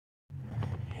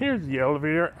here's the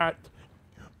elevator at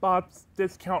Bob's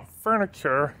Discount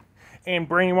Furniture and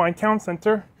Brandywine Town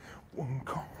Center,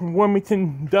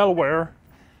 Wilmington, Delaware.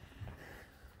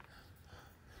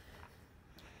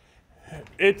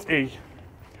 There's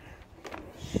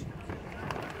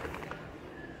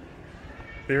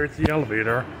the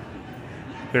elevator.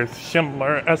 There's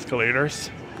Schindler escalators.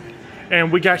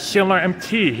 And we got Schindler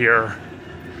MT here.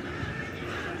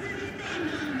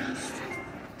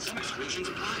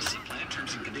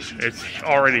 It's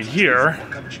already here.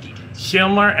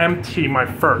 Schindler MT, my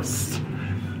first.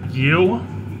 You?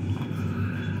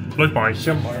 Look, my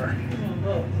Schindler.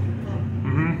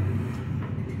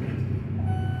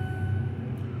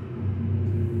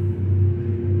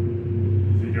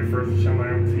 Is it your first Schindler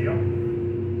MT? I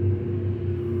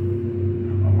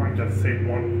might just take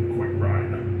one quick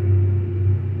ride.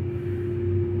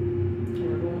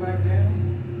 We're going back down.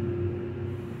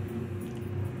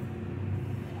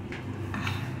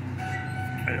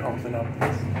 I open up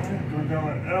this one, go down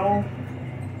an L,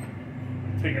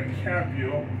 take a cab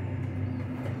view.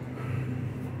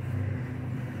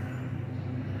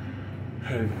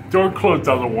 Door close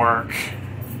doesn't work.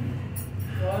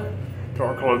 What?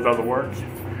 Door close doesn't work.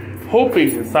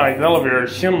 Hoping size elevator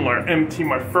Schindler MT,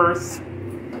 my first.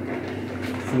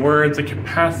 Where is the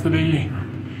capacity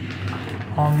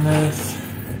on this?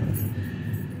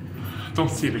 Don't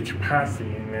see the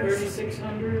capacity in this.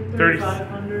 3,600,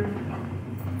 3,500.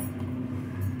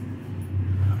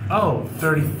 Oh,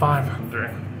 3,500.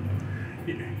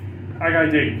 I gotta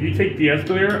dig. You take the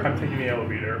escalator, I'm taking the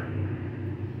elevator.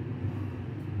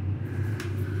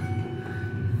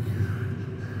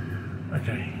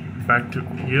 Okay, back to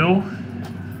view.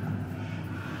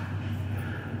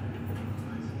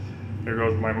 There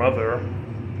goes my mother.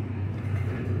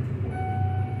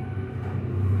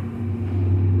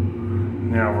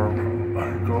 Now we're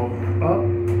gonna go up.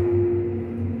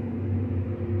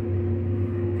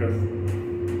 Guess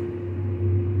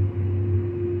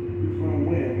who's gonna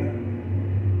win?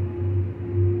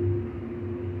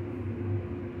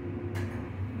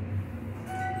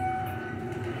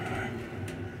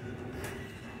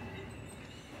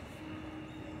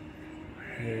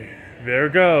 Okay, there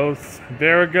it goes.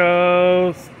 There it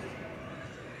goes.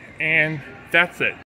 And that's it.